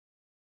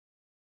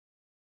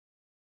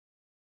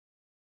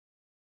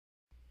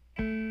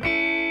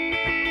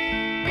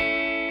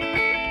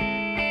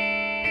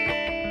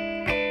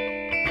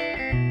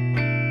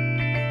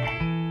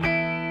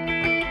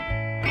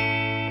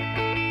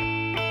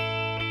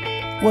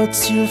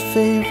What's your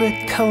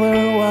favorite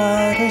color?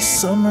 Why does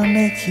summer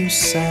make you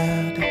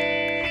sad?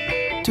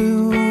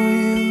 Do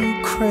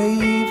you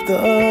crave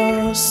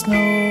the snow?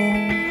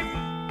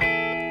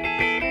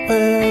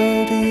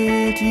 Where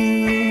did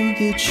you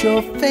get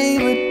your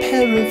favorite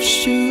pair of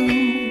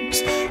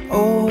shoes?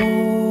 Oh,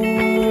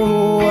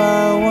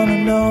 I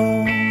wanna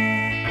know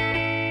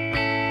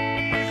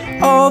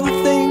all the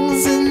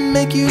things that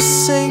make you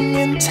sing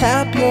and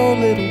tap your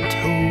little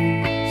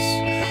toes.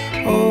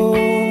 Oh,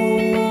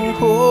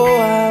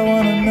 I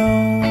wanna know.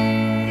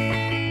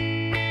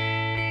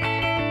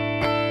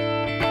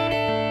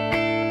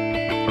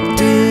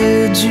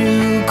 Did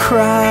you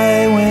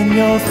cry when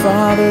your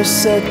father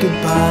said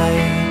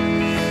goodbye?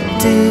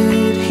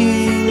 Did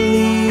he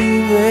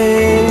leave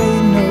a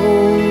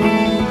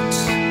note?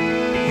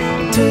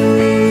 Do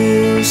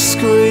you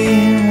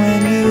scream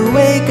when you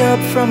wake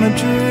up from a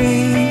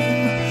dream?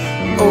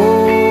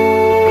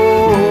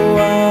 Oh,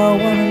 I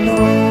wanna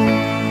know.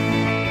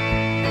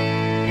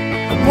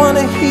 I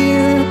wanna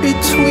hear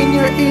between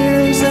your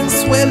ears and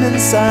swim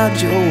inside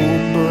your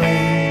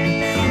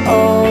brain.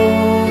 Oh,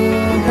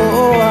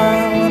 I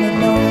wanna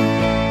know.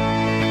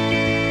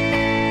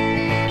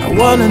 I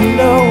wanna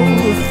know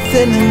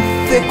thin and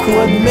thick,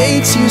 what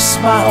makes you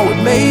smile, what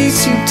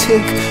makes you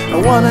tick. I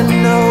wanna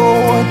know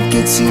what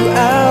gets you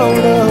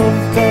out of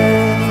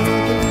bed.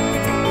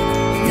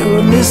 You're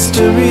a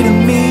mystery to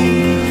me,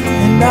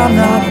 and I'm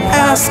not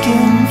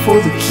asking for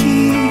the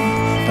key,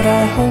 but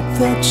I hope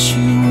that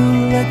you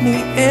will let me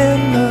in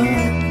the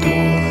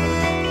door.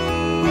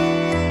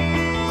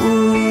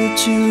 Would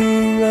you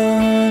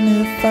run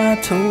if I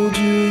told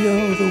you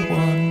you're the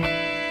one?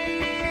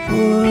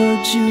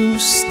 Would you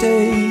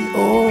stay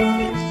or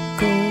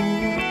go?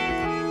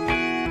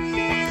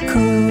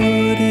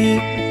 Could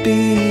it be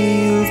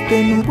you've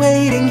been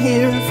waiting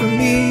here for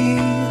me?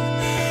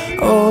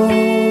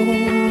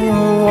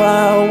 Oh,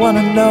 I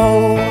wanna know.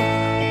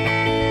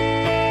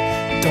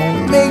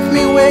 Don't make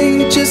me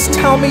wait, just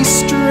tell me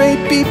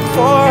straight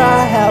before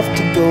I have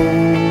to go.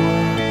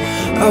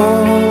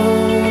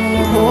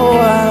 Oh,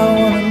 I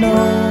wanna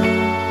know.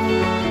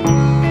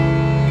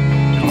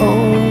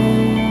 Oh,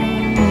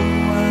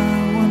 I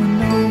wanna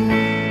know.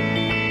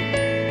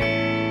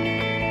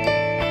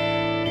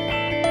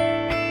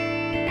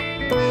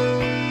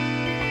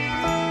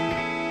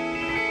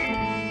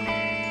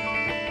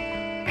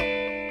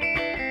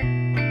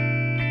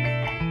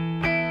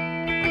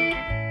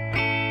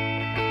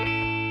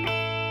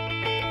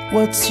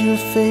 What's your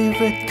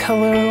favorite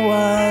color?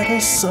 Why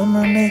does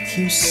summer make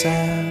you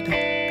sad?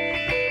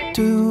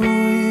 Do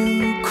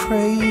you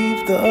crave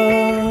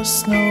the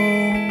snow?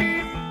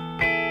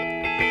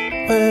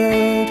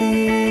 Where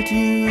did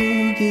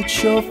you get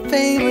your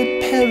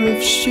favorite pair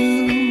of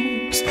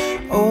shoes?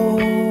 Oh,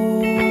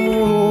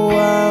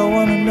 I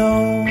wanna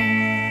know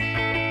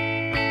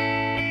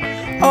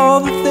all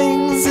the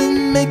things that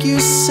make you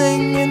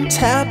sing and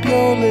tap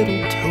your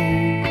little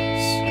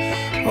toes.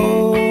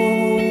 Oh,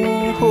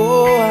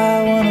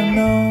 I wanna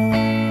know.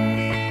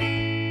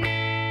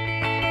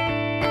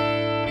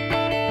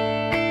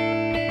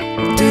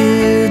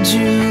 Did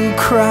you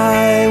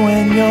cry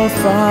when your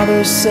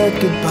father said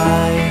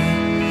goodbye?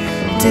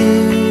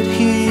 Did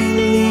he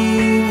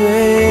leave a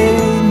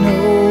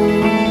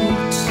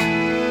note?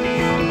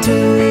 Do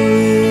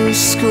you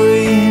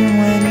scream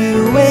when you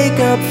wake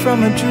up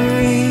from a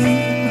dream?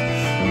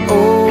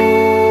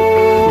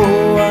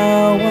 Oh,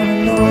 I wanna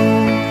know.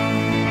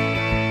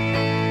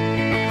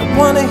 I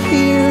wanna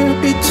hear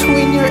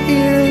between your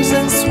ears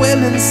and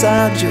swim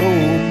inside your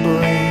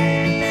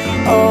brain.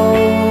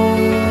 Oh,